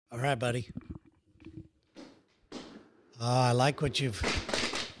All right, buddy. I like what you've...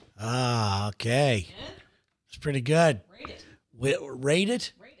 okay. Yeah? It's pretty good. Rate it. Rate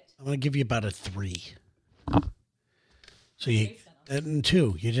it? Rate it. I'm going to give you about a 3. So you... And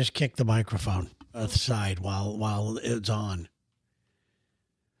 2, you just kick the microphone aside while it's on.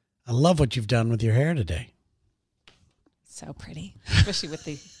 I love what you've done with your hair today. So pretty, especially with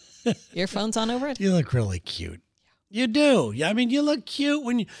the earphones on over it. You look really cute. You do. I mean, you look cute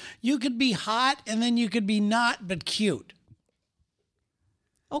when you could be hot and then you could be not, but cute.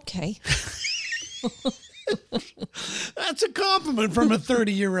 Okay. That's a compliment from a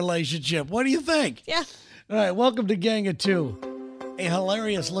 30-year relationship. What do you think? Yeah. All right, welcome to Gang of Two, a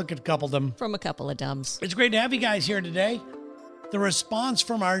hilarious look at coupledom. From a couple of dumbs. It's great to have you guys here today. The response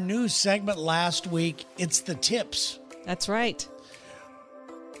from our news segment last week, it's the tips. That's right.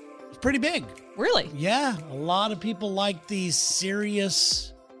 It's pretty big. Really? Yeah, a lot of people like these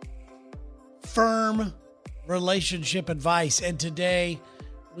serious, firm relationship advice. And today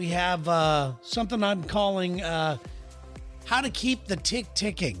we have something I'm calling how to keep the tick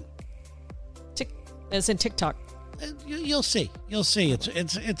ticking. As in TikTok. You'll see. You'll see.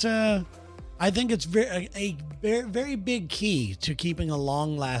 It's a. I think it's a very big key to keeping a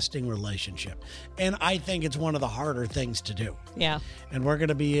long-lasting relationship, and I think it's one of the harder things to do. Yeah. And we're going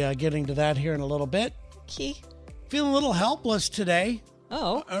to be getting to that here in a little bit. Key. Feeling a little helpless today.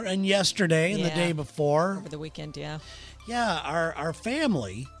 Oh. And yesterday and the day before. Over the weekend, yeah. Yeah, our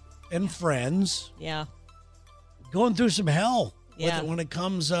family and friends. Yeah. Going through some hell. Yeah. When it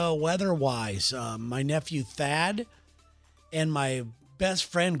comes weather-wise. My nephew Thad and my best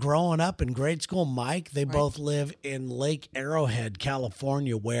friend growing up in grade school, Mike, they both live in Lake Arrowhead,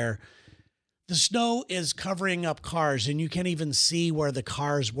 California, where the snow is covering up cars and you can't even see where the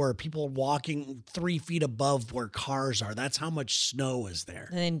cars were. People walking 3 feet above where cars are. That's how much snow is there.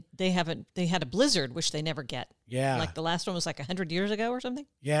 And they had a blizzard, which they never get. Yeah. Like the last one was like 100 years ago or something.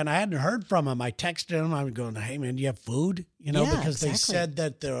 Yeah, and I hadn't heard from him. I texted him. I'm going, hey, man, do you have food? You know, Yeah, because they said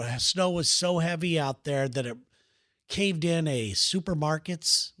that the snow was so heavy out there that it caved in a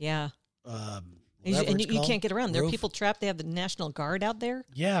supermarket's. Yeah. And you can't get around. There are roof. people trapped. They have the National Guard out there.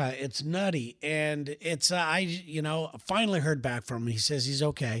 Yeah, it's nutty. And it's, I finally heard back from him. He says he's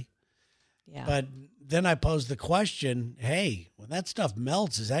okay. Yeah. But then I posed the question, hey, when that stuff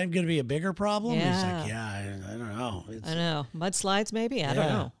melts, is that going to be a bigger problem? Yeah. He's like, yeah, I don't know. I know. Mudslides, maybe? I don't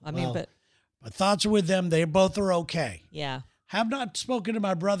know. I mean, but. My thoughts are with them. They both are okay. Yeah. Have not spoken to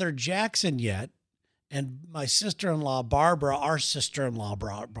my brother Jackson yet. And my sister-in-law, Barbara, our sister-in-law,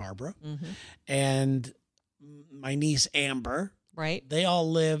 Barbara, and my niece, Amber. Right. They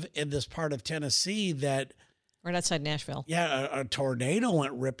all live in this part of Tennessee that... Right outside Nashville. Yeah, a tornado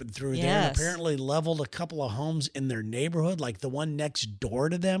went ripping through there and apparently leveled a couple of homes in their neighborhood. Like the one next door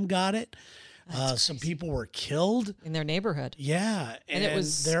to them got it. Some people were killed. In their neighborhood. Yeah. And it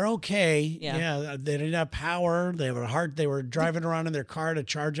was... They're okay. Yeah. They didn't have power. They were driving around in their car to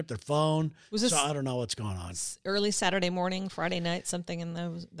charge up their phone. Was this so I don't know what's going on. Early Saturday morning, Friday night, something in that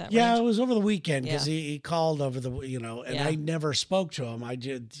range? Yeah, it was over the weekend because he called over the, and Yeah. I never spoke to him.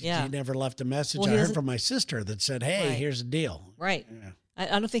 He never left a message. Well, I heard from my sister that said, hey, here's the deal. Right. Yeah.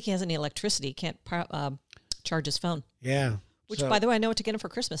 I don't think he has any electricity. He can't charge his phone. Yeah. Which, by the way, I know what to get him for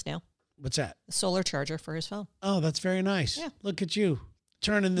Christmas now. What's that? A solar charger for his phone. Oh, that's very nice. Yeah. Look at you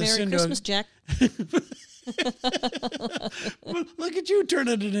turning this Merry into Christmas, Jack. Look at you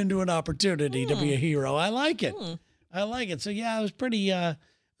turning it into an opportunity to be a hero. I like it. I like it. So yeah, it was pretty a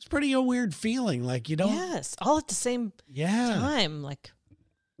weird feeling. Like you don't. Yes, all at the same time. Like,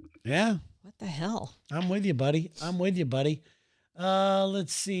 yeah. What the hell? I'm with you, buddy.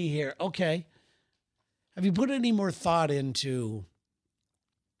 Let's see here. Okay. Have you put any more thought into?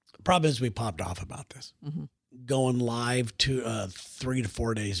 Problem is we popped off about this. Going live to 3 to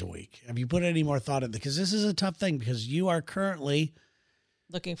 4 days a week. Have you put any more thought in? Because this is a tough thing because you are currently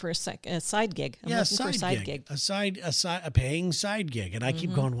looking for a side gig. I'm looking for a side gig. A paying side gig. And I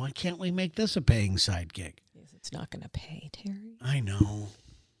keep going, why can't we make this a paying side gig? It's not going to pay, Terry. I know.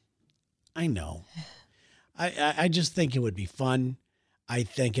 I just think it would be fun. I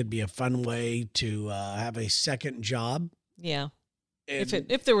think it'd be a fun way to have a second job. Yeah.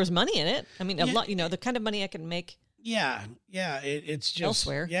 If there was money in it, I mean, a lot, the kind of money I can make. Yeah. It's just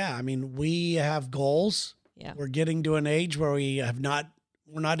elsewhere. Yeah. I mean, we have goals. Yeah. We're getting to an age where we're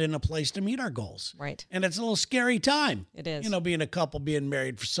not in a place to meet our goals. Right. And it's a little scary time. It is. Being a couple, being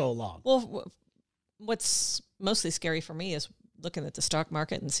married for so long. Well, what's mostly scary for me is looking at the stock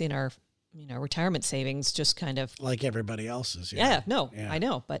market and seeing our, retirement savings just kind of like everybody else's. Yeah. I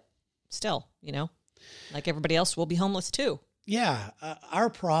know, but still, like everybody else, we'll be homeless too. Yeah, our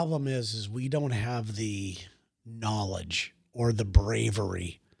problem is we don't have the knowledge or the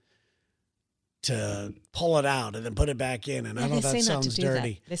bravery to pull it out and then put it back in. And I know that sounds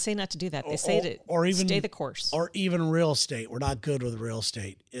dirty. They say not to do that. They say to even stay the course. Or even real estate. We're not good with real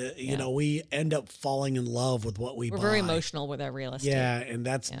estate. You know, we end up falling in love with what we buy. We're very emotional with our real estate. Yeah, and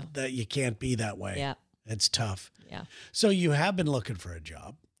that you can't be that way. Yeah. It's tough. Yeah. So you have been looking for a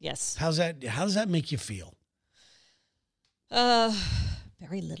job. Yes. How does that make you feel?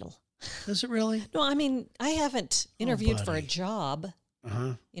 Very little. Does it really? No, I mean, I haven't interviewed for a job.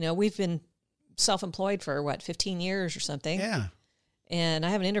 Uh-huh. You know, we've been self-employed for 15 years or something. Yeah. And I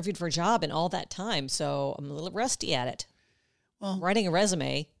haven't interviewed for a job in all that time, so I'm a little rusty at it. Well, writing a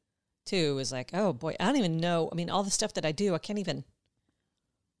resume too is like, oh boy, I don't even know. I mean, all the stuff that I do, I can't even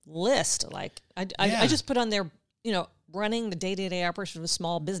list. Like I just put on there, you know, running the day-to-day operation of a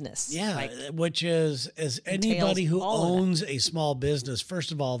small business. Yeah, like, which is, as anybody who owns a small business,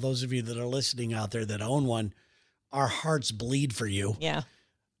 first of all, those of you that are listening out there that own one, our hearts bleed for you. Yeah.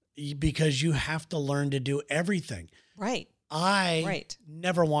 Because you have to learn to do everything. Right. I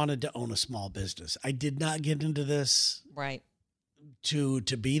never wanted to own a small business. I did not get into this to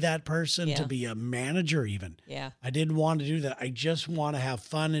be that person, to be a manager even. Yeah. I didn't want to do that. I just want to have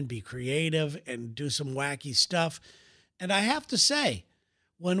fun and be creative and do some wacky stuff. And I have to say,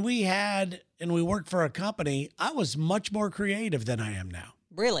 when we worked for a company, I was much more creative than I am now.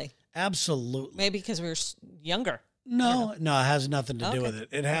 Really? Absolutely. Maybe because we were younger. No, it has nothing to do with it.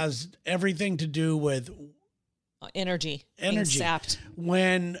 It has everything to do with energy. Being sapped.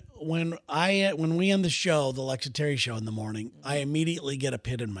 When we end the show, the Lex and Terry show in the morning, I immediately get a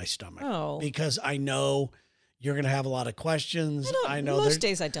pit in my stomach. Oh. Because I know you're going to have a lot of questions. I know most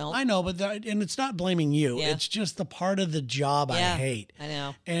days I don't. I know, and it's not blaming you. Yeah. It's just the part of the job I hate. I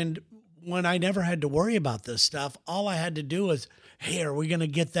know. And when I never had to worry about this stuff, all I had to do was, hey, are we going to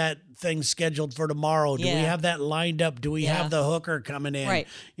get that thing scheduled for tomorrow? Do we have that lined up? Do we have the hooker coming in? Right.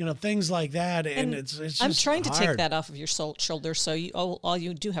 You know, things like that. And it's just I'm trying hard. to take that off of your shoulders. So all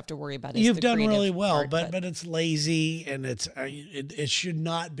you do have to worry about is you've the done really well, part, but it's lazy, and it should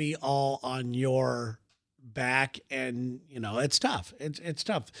not be all on your back. And you know, it's tough. It's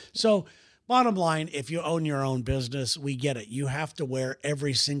tough. So bottom line, if you own your own business, we get it. You have to wear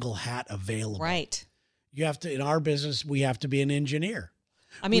every single hat available. Right. You have to, in our business, we have to be an engineer.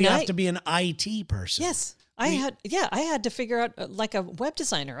 I mean, we have to be an IT person. Yes. I had to figure out, like a web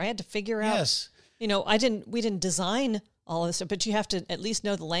designer. I had to figure out, you know, we didn't design all of this stuff, but you have to at least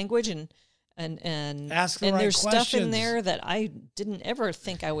know the language and ask the right there's questions. Stuff in there that I didn't ever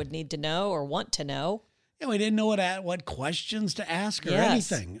think I would need to know or want to know. Yeah, we didn't know what questions to ask or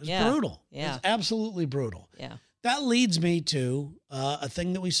anything. It was brutal. Yeah. It was absolutely brutal. Yeah. That leads me to a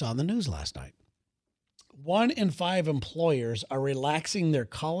thing that we saw in the news last night. 1 in 5 employers are relaxing their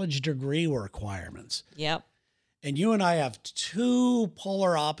college degree requirements. Yep. And you and I have two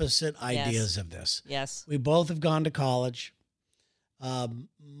polar opposite ideas of this. Yes. We both have gone to college.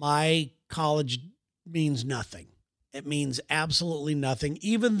 My college means nothing. It means absolutely nothing.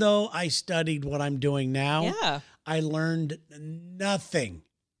 Even though I studied what I'm doing now, I learned nothing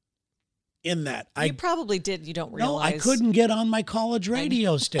in that. You probably did. You don't realize. No, I couldn't get on my college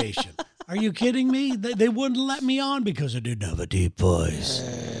radio station. Are you kidding me? They wouldn't let me on because I didn't have a deep voice.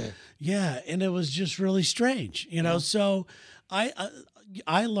 Yeah, and it was just really strange, you know. So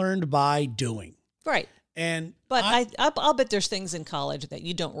I learned by doing. Right. But I'll bet there's things in college that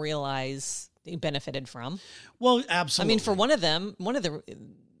you don't realize that you benefited from. Well, absolutely. I mean, for one of the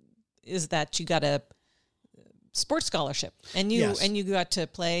is that you got a sports scholarship and you got to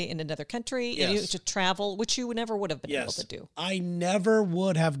play in another country and you got to travel, which you never would have been able to do. I never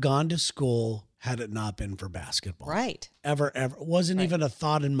would have gone to school had it not been for basketball. Right. Ever. It wasn't even a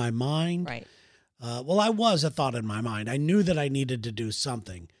thought in my mind. Right. Well, I was a thought in my mind. I knew that I needed to do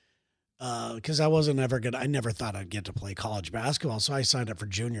something because I never thought I'd get to play college basketball. So I signed up for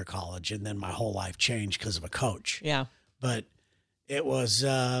junior college, and then my whole life changed because of a coach. Yeah. But it was,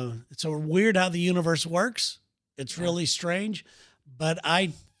 it's so weird how the universe works. It's really strange, but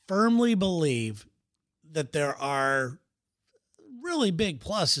I firmly believe that there are really big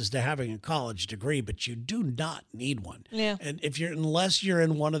pluses to having a college degree, but you do not need one. Yeah. And unless you're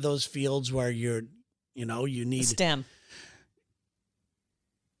in one of those fields where you need STEM.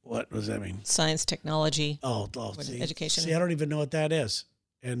 What does that mean? Science, technology. Education. See, I don't even know what that is.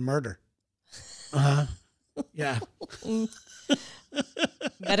 And murder. Yeah.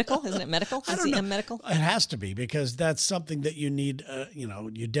 Medical? Isn't it medical? I don't know. Medical? It has to be because that's something that you need.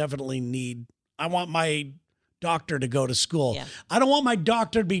 You definitely need. I want my doctor to go to school. Yeah. I don't want my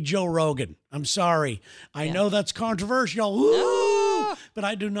doctor to be Joe Rogan. I'm sorry. I know that's controversial. Woo! But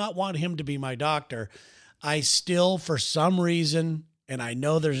I do not want him to be my doctor. I still, for some reason, and I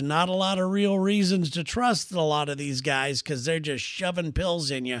know there's not a lot of real reasons to trust a lot of these guys because they're just shoving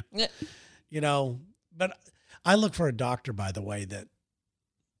pills in you, you know. But I look for a doctor, by the way, that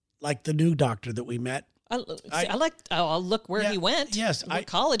like the new doctor that we met. I'll look where he went. Yes. What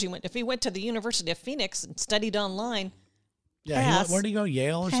college he went. If he went to the University of Phoenix and studied online. Yeah. Where did he go?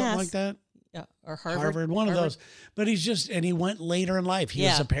 Yale or something like that? Yeah. Or Harvard. One of those. But and he went later in life. He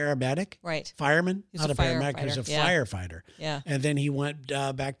was a paramedic. Right. Fireman. He was not a paramedic. He was a firefighter. Yeah. And then he went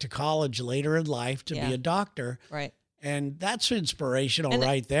back to college later in life to be a doctor. Right. And that's inspirational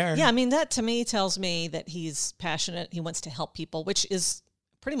right there. Yeah. I mean, that to me tells me that he's passionate. He wants to help people, which is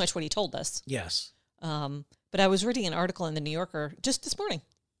pretty much what he told us. Yes. But I was reading an article in the New Yorker just this morning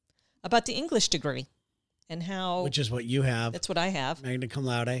about the English degree and how... Which is what you have. That's what I have. Magna cum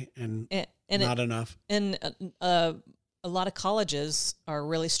laude and not enough. And a lot of colleges are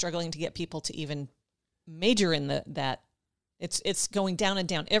really struggling to get people to even major in that. It's going down and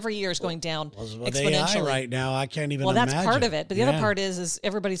down. Every year is going down exponentially. AI right now, I can't even imagine. Well, that's part of it. But the other part is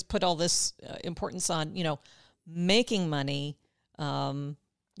everybody's put all this importance on, making money,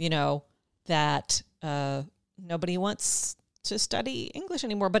 that nobody wants to study English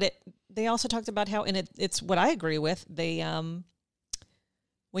anymore. But they also talked about how, and it's what I agree with, they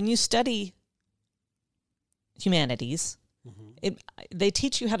when you study humanities, they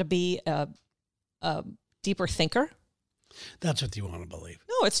teach you how to be a deeper thinker. That's what you want to believe.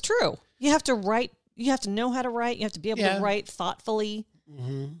 No, it's true. You have to write. You have to know how to write. You have to be able to write thoughtfully.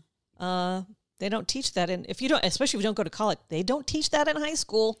 Mm-hmm. They don't teach that, and especially if you don't go to college, they don't teach that in high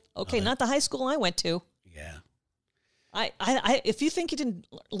school. Okay, not the high school I went to. Yeah. I if you think you didn't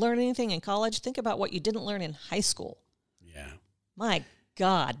learn anything in college, think about what you didn't learn in high school. Yeah. My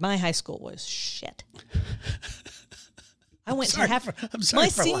God, my high school was shit. I went my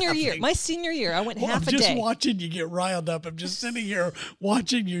senior year. My senior year, I went half a day. I'm just watching you get riled up. I'm just sitting here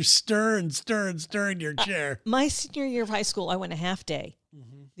watching you stir in your chair. My senior year of high school, I went a half day.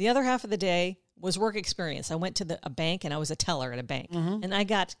 Mm-hmm. The other half of the day was work experience. I went to a bank and I was a teller at a bank, and I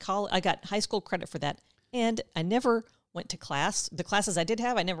got high school credit for that. And I never went to class. The classes I did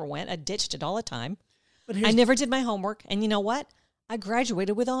have, I never went. I ditched it all the time. But I never did my homework. And you know what? I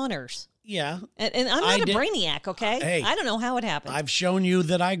graduated with honors. Yeah. And I'm not a brainiac, okay? Hey, I don't know how it happened. I've shown you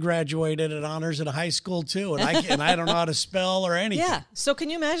that I graduated at honors at a high school too, and I don't know how to spell or anything. Yeah. So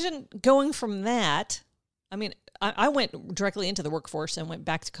can you imagine going from that? I mean, I went directly into the workforce and went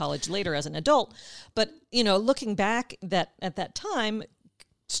back to college later as an adult. But, looking back at that time,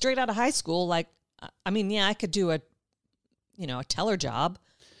 straight out of high school, I could do a teller job,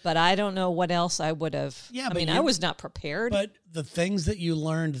 but I don't know what else I would have. Yeah, I was not prepared. But the things that you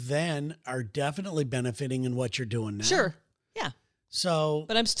learned then are definitely benefiting in what you're doing now. Sure. Yeah. So,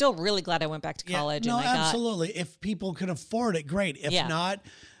 but I'm still really glad I went back to college. No, absolutely. If people can afford it, great. If not,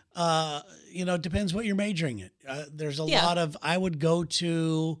 it depends what you're majoring in. There's a lot of, I would go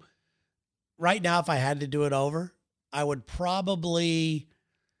to, right now, if I had to do it over, I would probably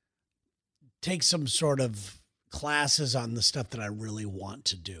take some sort of classes on the stuff that I really want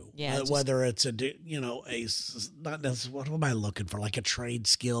to do. Yeah. Whether it's not necessarily, what am I looking for? Like a trade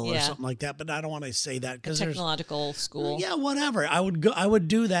skill or something like that. But I don't want to say that because technological school. Yeah, whatever. I would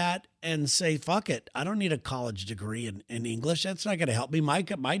do that and say, fuck it. I don't need a college degree in English. That's not going to help me. My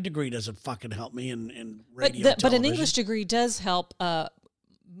degree doesn't fucking help me in radio. But an English degree does help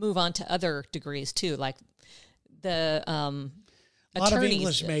move on to other degrees too, like the a lot of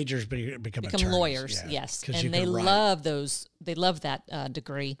English majors become lawyers, yes. And they love those. They love that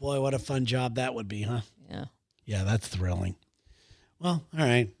degree. Boy, what a fun job that would be, huh? Yeah. Yeah, that's thrilling. Well, all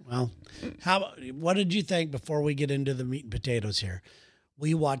right. Well, what did you think before we get into the meat and potatoes here?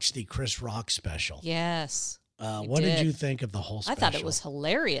 We watched the Chris Rock special. Yes. What did you think of the whole special? I thought it was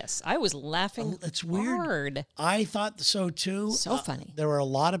hilarious. I was laughing it's weird. hard. I thought so too. So funny. There were a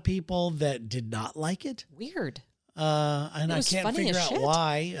lot of people that did not like it. Weird. And I can't figure out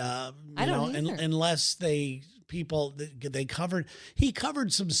why. I don't either. Unless he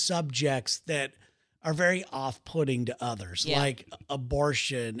covered some subjects that are very off-putting to others, like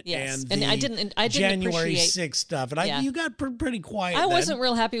abortion and I didn't January appreciate 6th stuff. And you got pretty quiet. I wasn't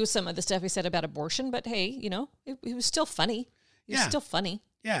real happy with some of the stuff he said about abortion, but hey, it was still funny. He was still funny.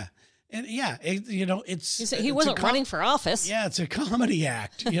 Yeah. And he wasn't running for office. Yeah, it's a comedy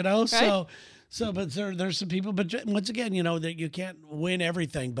act, right? So, but there's some people, but once again, that you can't win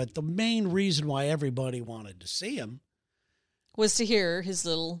everything. But the main reason why everybody wanted to see him was to hear his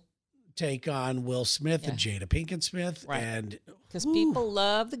little take on Will Smith and Jada Pinkett Smith. Right. And because people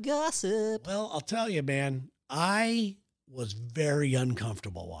love the gossip. well, I'll tell you, man, I was very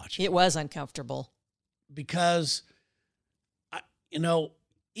uncomfortable watching It was uncomfortable. because,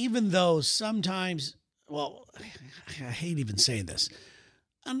 even though sometimes, well, I hate even saying this,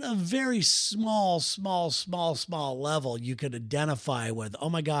 on a very small level, you could identify with, oh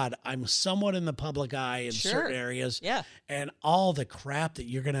my God, I'm somewhat in the public eye in certain areas. Yeah. And all the crap that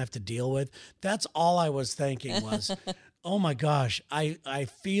you're going to have to deal with. That's all I was thinking was, oh my gosh, I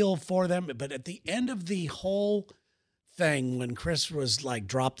feel for them. But at the end of the whole thing, when Chris was like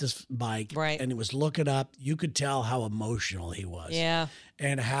dropped his bike and he was looking up, you could tell how emotional he was. Yeah.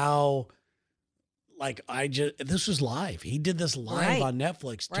 And how, like, this was live. He did this live on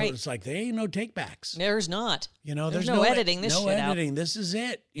Netflix. Right. It's like, there ain't no takebacks. There's not. There's no editing this shit out. No editing. This is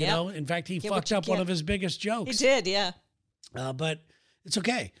it. You know, in fact, he fucked up one of his biggest jokes. He did, yeah. But it's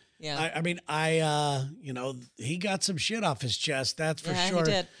okay. Yeah. I mean, he got some shit off his chest. That's for sure. He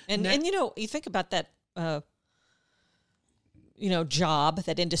did. And you think about that, job,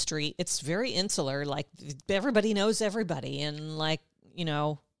 that industry, it's very insular. Like, everybody knows everybody. And, like,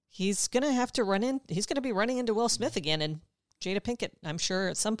 he's going to be running into Will Smith again and Jada Pinkett, I'm sure,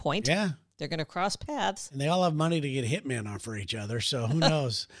 at some point. Yeah. They're going to cross paths. And they all have money to get hitmen on for each other. So who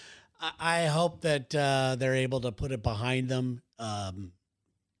knows? I hope that they're able to put it behind them. A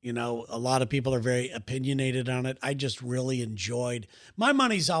lot of people are very opinionated on it. I just really enjoyed. My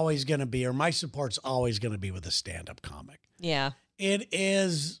money's always going to be, or my support's always going to be with a stand-up comic. Yeah. It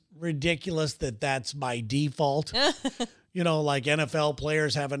is ridiculous that that's my default. Like NFL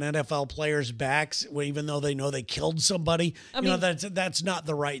players having NFL players' backs, even though they know they killed somebody. That's not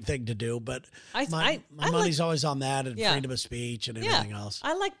the right thing to do. But my money's always on that and freedom of speech and everything else.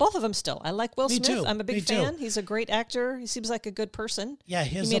 I like both of them still. I like Will Smith. Too. I'm a big fan. He's a great actor. He seems like a good person. Yeah,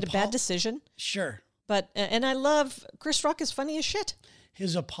 he made a bad decision. Sure. But and I love Chris Rock is funny as shit.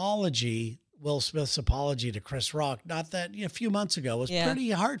 His apology, Will Smith's apology to Chris Rock, not that a few months ago, was pretty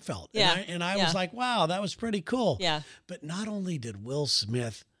heartfelt. Yeah. And I was like, wow, that was pretty cool. Yeah. But not only did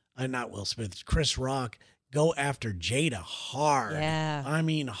Chris Rock go after Jada hard. Yeah. I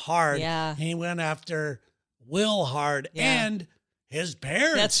mean, hard. Yeah. He went after Will hard and his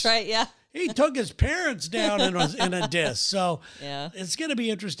parents. That's right. Yeah. He took his parents down in a diss. So yeah. It's going to be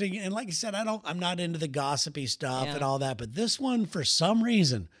interesting. And like I said, I'm not into the gossipy stuff and all that, but this one, for some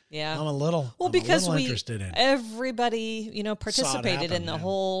reason, I'm a little interested in. Everybody, participated in the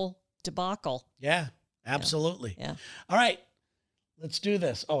whole debacle. Yeah, absolutely. Yeah. All right, let's do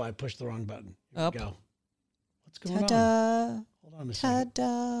this. Oh, I pushed the wrong button. Here we go. What's going on? Hold on a second.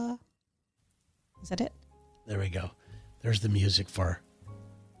 Ta-da. Is that it? There we go. There's the music for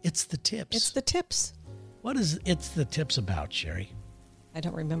It's the Tips. It's the Tips. What is It's the Tips about, Sherry? I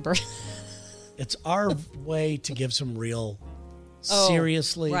don't remember. It's our way to give some real,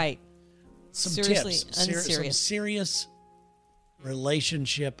 seriously, right? Some seriously, tips, unserious. some serious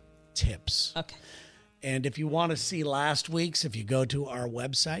relationship tips. Okay. And if you want to see last week's, if you go to our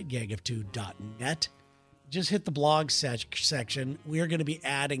website, gagof2.net, just hit the blog section. We are going to be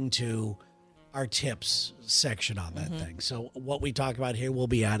adding to our tips section on that thing. So what we talk about here will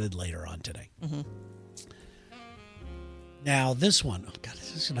be added later on today. Mm-hmm. Now this one, oh God,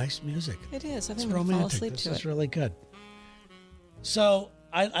 this is nice music. It is. I think it's I'm romantic. Fall asleep this to is it. really good. So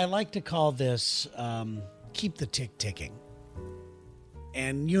I like to call this Keep the Tick Ticking.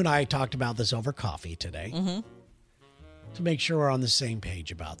 And you and I talked about this over coffee today to make sure we're on the same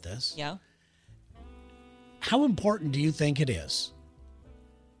page about this. Yeah. How important do you think it is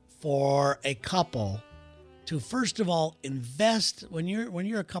for a couple to, first of all, invest when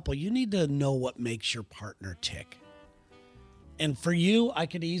you're a couple? You need to know what makes your partner tick. And for you, I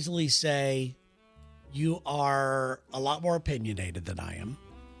could easily say you are a lot more opinionated than I am,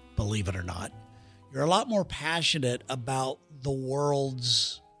 believe it or not. You're a lot more passionate about the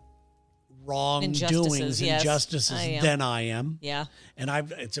world's wrongdoings, injustices than I am. Yeah. And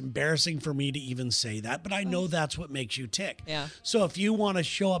it's embarrassing for me to even say that, but I know that's what makes you tick. Yeah. So if you want to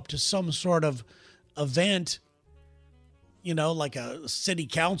show up to some sort of event, like a city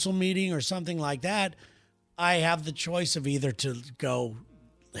council meeting or something like that, I have the choice of either to go,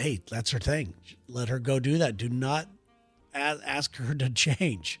 hey, that's her thing. Let her go do that. Do not ask her to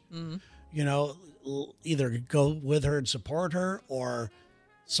change. Mm-hmm. Either go with her and support her or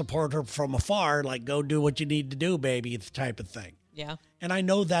support her from afar, like go do what you need to do, baby, type of thing. Yeah. And I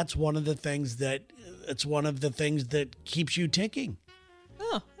know that's one of the things that keeps you ticking.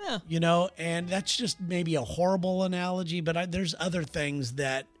 Oh, yeah. And that's just maybe a horrible analogy, but there's other things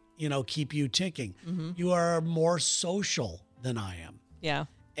that, keep you ticking. Mm-hmm. You are more social than I am. Yeah.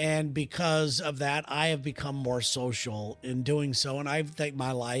 And because of that, I have become more social in doing so. And I think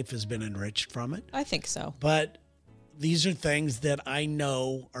my life has been enriched from it. I think so. But these are things that I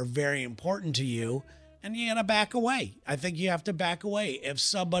know are very important to you. And you got to back away. I think you have to back away. If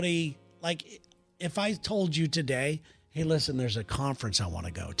somebody, like, if I told you today, hey, listen, there's a conference I want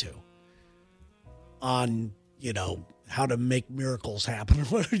to go to on, how to make miracles happen,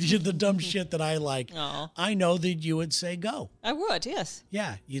 the dumb shit that I like. Aww. I know that you would say go. I would, yes.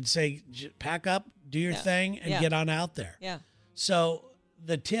 Yeah, you'd say pack up, do your thing, and get on out there. Yeah. So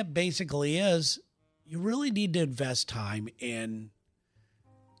the tip basically is you really need to invest time in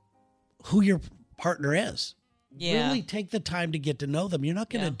who your partner is. Yeah. Really take the time to get to know them. You're not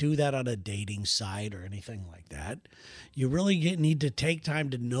going to do that on a dating site or anything like that. You really need to take time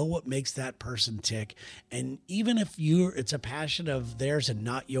to know what makes that person tick. And even if it's a passion of theirs and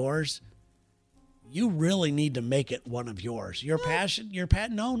not yours, you really need to make it one of yours. Your passion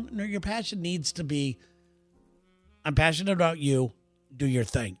needs to be, I'm passionate about you. Do your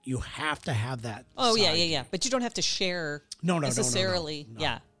thing. You have to have that. Oh, yeah. But you don't have to share necessarily. No.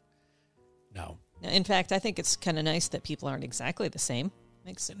 Yeah. No. In fact, I think it's kind of nice that people aren't exactly the same.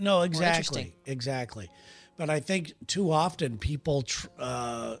 Makes it more interesting. Exactly. But I think too often people,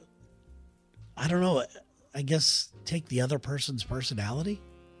 I don't know, I guess take the other person's personality.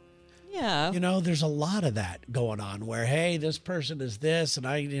 Yeah. There's a lot of that going on where, hey, this person is this and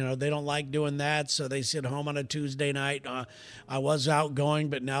they don't like doing that. So they sit home on a Tuesday night. I was outgoing,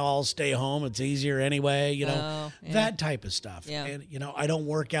 but now I'll stay home. It's easier anyway, that type of stuff. Yeah. And, I don't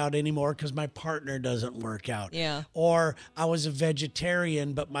work out anymore because my partner doesn't work out. Yeah. Or I was a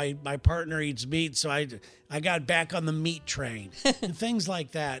vegetarian, but my partner eats meat. So I got back on the meat train and things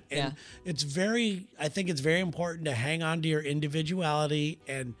like that. And I think it's very important to hang on to your individuality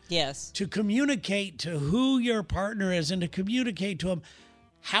and to communicate to who your partner is and to communicate to them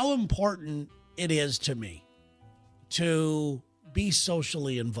how important it is to me to be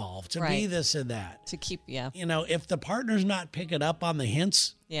socially involved, to be this and that. To keep, if the partner's not picking up on the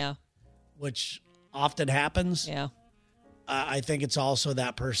hints, which often happens, I think it's also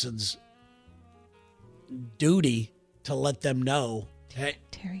that person's duty to let them know. Hey,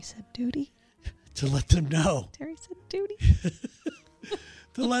 Terry said duty. To let them know. Terry said duty.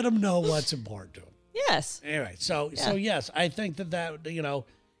 To let them know what's important to them. Yes. Anyway, so yes, I think that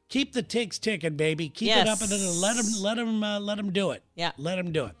keep the ticks ticking, baby. Keep it up and let them do it. Yeah. Let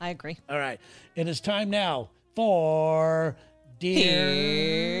them do it. I agree. All right. It is time now for Dear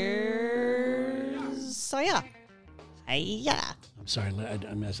Saya. Hiya. I'm sorry,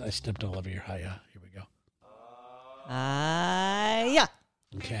 I stepped all over your hiya. Here we go. Hiya.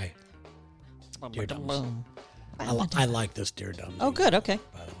 Okay. Dear Dummies. I like this Dear Dummies. Oh, good. Okay.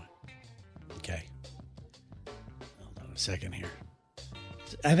 By the way. Okay. Hold on a second here.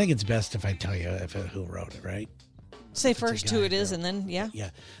 I think it's best if I tell you who wrote it, right? Say first who it is and then, Yeah.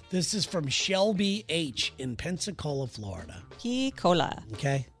 This is from Shelby H. in Pensacola, Florida. Cola.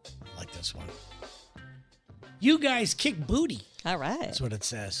 Okay. I like this one. You guys kick booty. All right. That's what it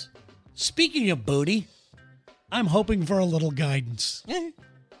says. Speaking of booty, I'm hoping for a little guidance.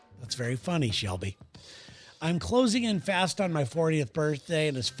 That's very funny, Shelby. I'm closing in fast on my 40th birthday,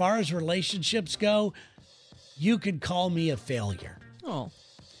 and as far as relationships go, you could call me a failure. Oh.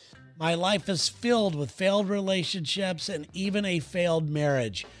 My life is filled with failed relationships and even a failed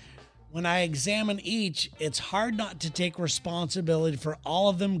marriage. When I examine each, it's hard not to take responsibility for all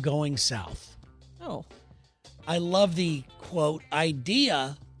of them going south. Oh. I love the, quote,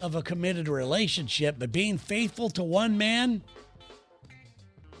 idea of a committed relationship, but being faithful to one man,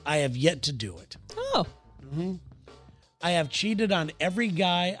 I have yet to do it. Oh. Mm-hmm. I have cheated on every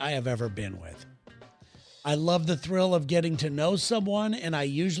guy I have ever been with. I love the thrill of getting to know someone, and I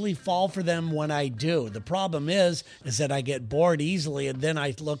usually fall for them when I do. The problem is that I get bored easily, and then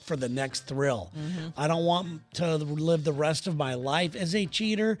I look for the next thrill. Mm-hmm. I don't want to live the rest of my life as a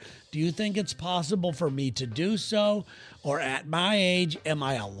cheater. Do you think it's possible for me to do so? Or at my age, am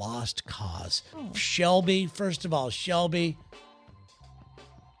I a lost cause? Oh. Shelby, first of all, Shelby,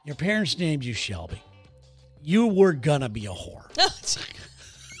 your parents named you Shelby. You were gonna be a whore.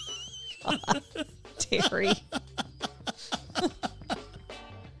 God, Terry.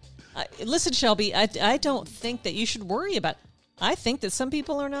 Listen, Shelby, I don't think that you should worry about it. I think that some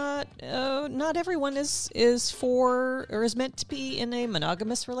people are not everyone is for or is meant to be in a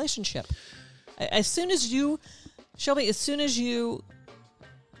monogamous relationship. As soon as you, Shelby,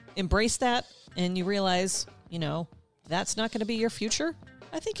 embrace that and you realize, that's not going to be your future,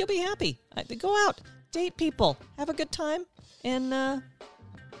 I think you'll be happy. Go out, date people, have a good time, and,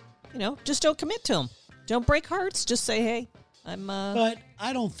 just don't commit to them. Don't break hearts. Just say, hey, But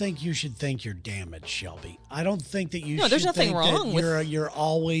I don't think you should think you're damaged, Shelby. I don't think that you should there's nothing think wrong that you're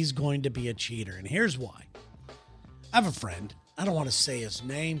always going to be a cheater. And here's why. I have a friend. I don't want to say his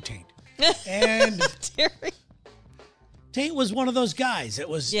name, Taint. And Terry. Tate was one of those guys. It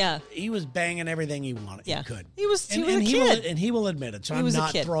was Yeah. He was banging everything he wanted. Yeah. He could. He was a and kid. He will admit it. So I'm was a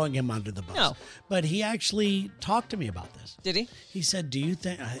not kid. throwing him under the bus. No. But he actually talked to me about this. Did he? He said, "Do you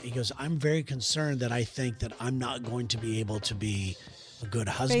think?" He goes, "I'm very concerned that I think that I'm not going to be able to be a good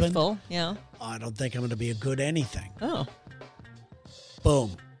husband. Faithful. Yeah. I don't think I'm going to be a good anything." Oh.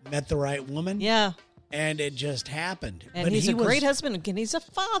 Boom. Met the right woman. Yeah. And it just happened. And But he's he a great husband, and he's a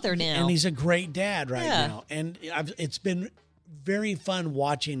father now. And he's a great dad right Yeah. now. And it's been very fun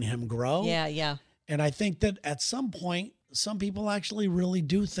watching him grow. Yeah, yeah. And I think that at some point, some people actually really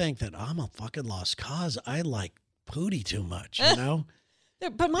do think that I'm a fucking lost cause. I like Pootie too much, you know?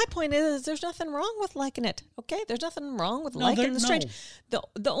 But my point is, there's nothing wrong with liking it. Okay, there's nothing wrong with liking the strange.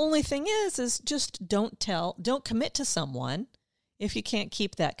 The only thing is just don't commit to someone if you can't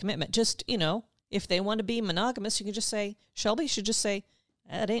keep that commitment. Just if they want to be monogamous, you can just say, Shelby should just say,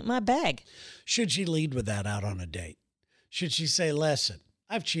 that ain't my bag. Should she lead with that out on a date? Should she say, listen,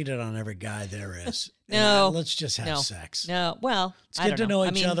 I've cheated on every guy there is. No. Let's just have sex. No. Well, let's get to know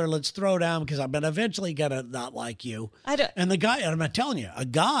each other. Let's throw down because I'm eventually going to not like you. And the guy, and I'm not telling you, a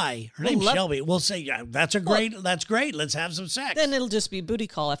guy, her name's Shelby, will say, yeah, that's great. Let's have some sex. Then it'll just be booty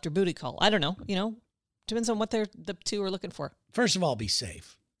call after booty call. I don't know. Depends on what the two are looking for. First of all, be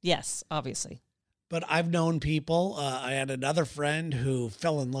safe. Yes, obviously. But I've known people. I had another friend who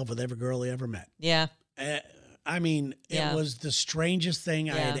fell in love with every girl he ever met. Yeah. I mean, it was the strangest thing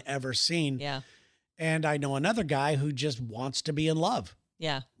I had ever seen. Yeah. And I know another guy who just wants to be in love.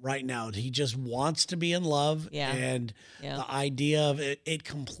 Yeah. Right now. He just wants to be in love. Yeah. And the idea of it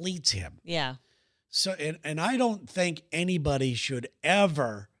completes him. Yeah. So, and I don't think anybody should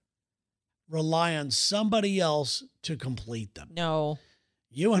ever rely on somebody else to complete them. No.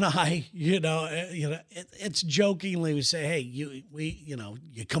 You and I, it's jokingly we say, hey, you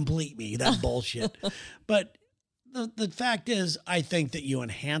complete me, that bullshit. But the fact is, I think that you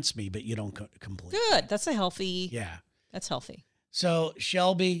enhance me, but you don't complete. Good. That's a healthy. Yeah. That's healthy. So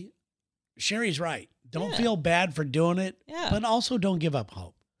Shelby, Sherry's right. Don't feel bad for doing it, but also don't give up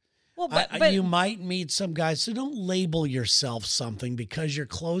hope. Well, but you might meet some guys, so don't label yourself something because you're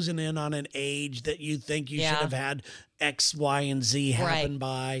closing in on an age that you think you should have had X, Y, and Z happen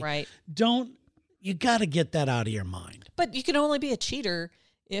by. Right. You got to get that out of your mind. But you can only be a cheater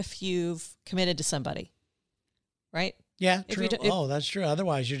if you've committed to somebody, right? Yeah, true. That's true.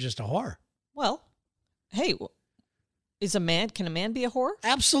 Otherwise, you're just a whore. Well, hey, can a man be a whore?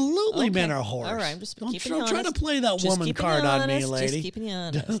 Absolutely, men are whores. All right, I'm just don't keeping you try honest. to play that woman card on me, lady. Just keeping you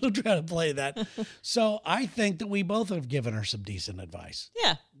honest. Don't try to play that. So I think that we both have given her some decent advice.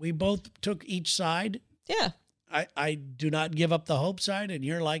 Yeah. We both took each side. Yeah. I do not give up the hope side, and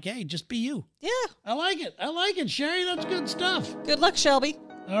you're like, hey, just be you. Yeah. I like it, Sherry. That's good stuff. Good luck, Shelby.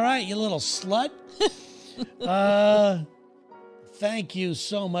 All right, you little slut. Thank you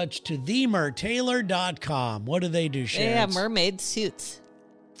so much to themertaylor.com. What do they do, Sherry? They have mermaid suits.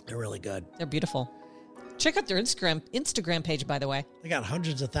 They're really good. They're beautiful. Check out their Instagram page, by the way. They got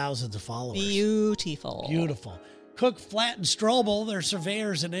hundreds of thousands of followers. Beautiful. Cook, Flatt, and Strobel, they're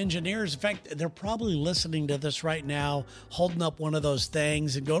surveyors and engineers. In fact, they're probably listening to this right now, holding up one of those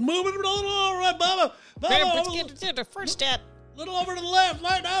things and going, move it all right, Bubba. Let's get to the first step. Little over to the left.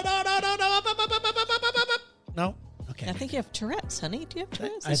 No. Okay. I think you have Tourette's, honey. Do you have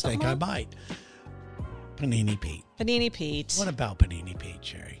Tourette's? I think I might. Panini Pete. Panini Pete. What about Panini Pete,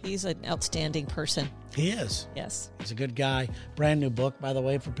 Sherry? He's an outstanding person. He is. Yes. He's a good guy. Brand new book, by the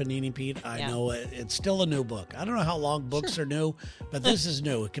way, for Panini Pete. I know it's still a new book. I don't know how long books are new, but this is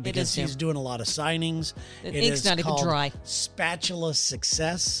new because he's doing a lot of signings. The ink's not even dry. Spatula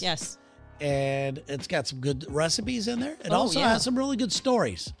Success. Yes. And it's got some good recipes in there. It also has some really good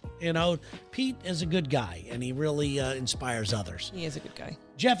stories. Pete is a good guy, and he really inspires others. He is a good guy.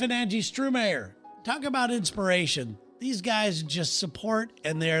 Jeff and Angie Strumeyer. Talk about inspiration. These guys just support,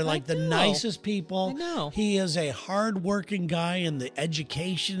 and they're like the nicest people. I know. He is a hard-working guy in the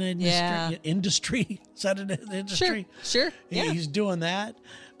education industry. Is that an industry? Sure. Yeah. He's doing that.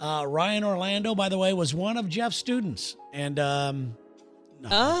 Ryan Orlando, by the way, was one of Jeff's students. And he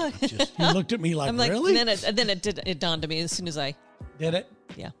looked at me like, really? And then it dawned on me as soon as I... Did it?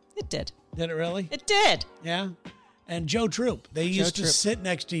 Yeah, it did. Did it really? It did. Yeah. And Joe Troop. They used to sit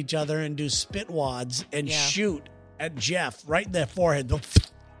next to each other and do spit wads and shoot at Jeff right in the forehead.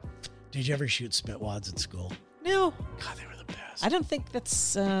 Did you ever shoot spit wads in school? No. God, they were the best. fast. I don't think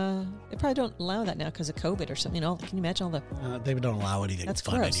that's. They probably don't allow that now because of COVID or something. Can you imagine all the? They don't allow anything That's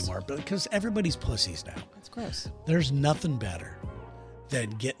fun gross. anymore, because everybody's pussies now. That's gross. There's nothing better than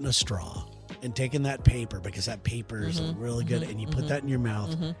getting a straw and taking that paper, because that paper is really good, and you put that in your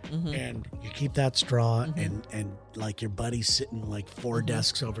mouth, and you keep that straw, and like your buddy's sitting like 4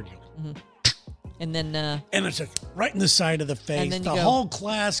 desks over you. And then. And it's just right in the side of the face. then you The go- whole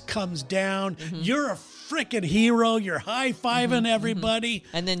class comes down. You're a freaking hero. You're high-fiving everybody.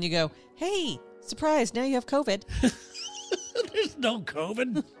 And then you go, hey, surprise! Now you have COVID. There's no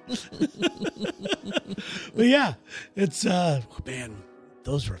COVID. But yeah, it's man,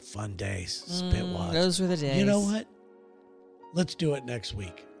 those were fun days. Spitwads. Those were the days. You know what? Let's do it next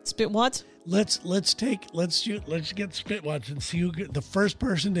week. Spitwads? Let's get spitwads and see who the first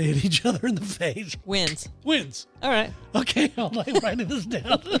person to hit each other in the face Wins. wins. All right. Okay, I'm like writing this down.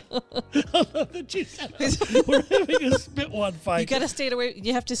 I love that you said we're having a spitwad fight. You got to stay away.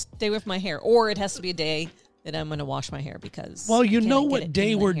 You have to stay with my hair, or it has to be a day that I'm going to wash my hair because. Well, you I know can't get what it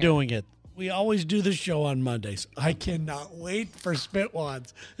day in my we're hair. doing it. We always do the show on Mondays. I cannot wait for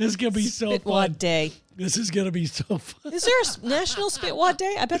Spitwads. This is going to be so Spitwad fun. Day. This is going to be so fun. Is there a National Spitwad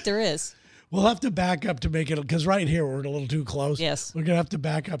Day? I bet there is. We'll have to back up to make it, because right here we're a little too close. Yes. We're going to have to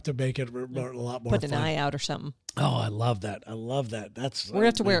back up to make it a lot more Put fun. an eye out or something. Oh, I love that. I love that. That's We're going to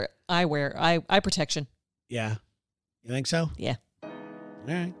have to wear eye protection. Yeah. You think so? Yeah. All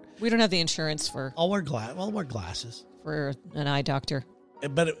right. We don't have the insurance for I'll wear glasses. an eye doctor.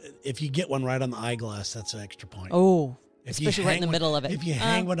 But if you get one right on the eyeglass, that's an extra point. Oh, If you especially right in hang the one- middle of it. If you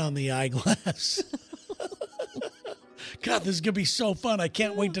hang one on the eyeglass. God, this is going to be so fun. I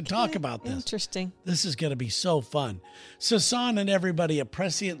can't wait to talk about this. Interesting. This is going to be so fun. Sasan and everybody at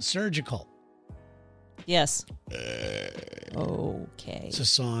Prescient Surgical. Yes. Okay.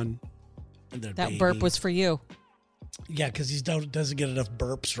 Sasan and their That baby. burp was for you. Yeah, because he doesn't get enough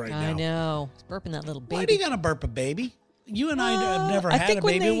burps right now. I know. He's burping that little baby. Why do you got to burp a baby? You and I have never I had think a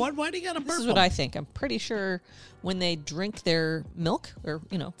when baby. they- Why do you got to burp This is them? what I think. I'm pretty sure when they drink their milk or,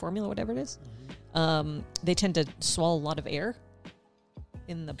 formula, whatever it is, they tend to swallow a lot of air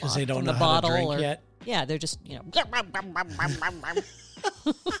in the Because they don't from know the how bottle to drink or, yet. Yeah, they're just,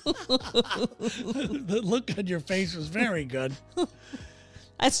 The look on your face was very good.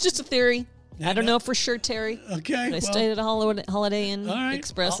 That's just a theory. I don't know for sure, Terry. Okay, But I stayed at a Holiday Inn all right.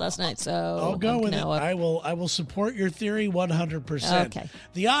 Express last night, so I'll go I'm with it. now I will support your theory 100%. Okay.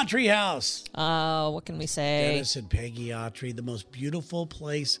 The Autry House. What can we say? Dennis and Peggy Autry, the most beautiful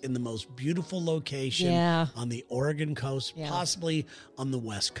place in the most beautiful location Yeah. on the Oregon coast, Yeah. possibly on the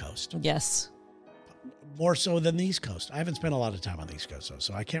West Coast. Yes. More so than the East Coast. I haven't spent a lot of time on the East Coast,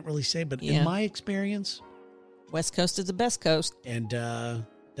 so I can't really say, but Yeah. in my experience, West Coast is the best coast. and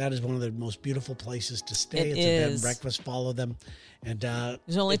that is one of the most beautiful places to stay. It It's a bed and is. breakfast. Follow them. And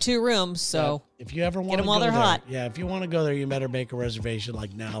There's only 2 rooms, so if you ever want to them go while they're there, hot. yeah, if you want to go there, you better make a reservation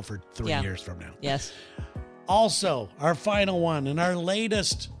like now for 3 Yeah. years from now. yes. Also, our final one and our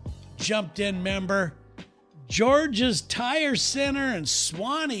latest jumped in member, George's Tire Center in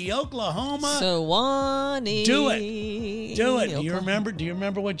Swanee, Oklahoma. Swanee. Do it. Do it. Do you Oklahoma.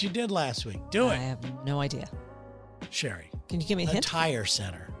 remember what you did last week? Do I it. have no idea. Sherry. Can you give me a A hint? tire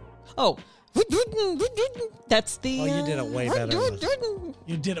center. Oh. That's the. Oh, you did it way better.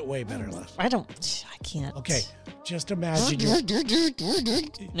 You did it way better last. I can't. Okay. Just imagine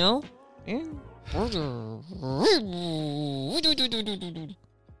you No?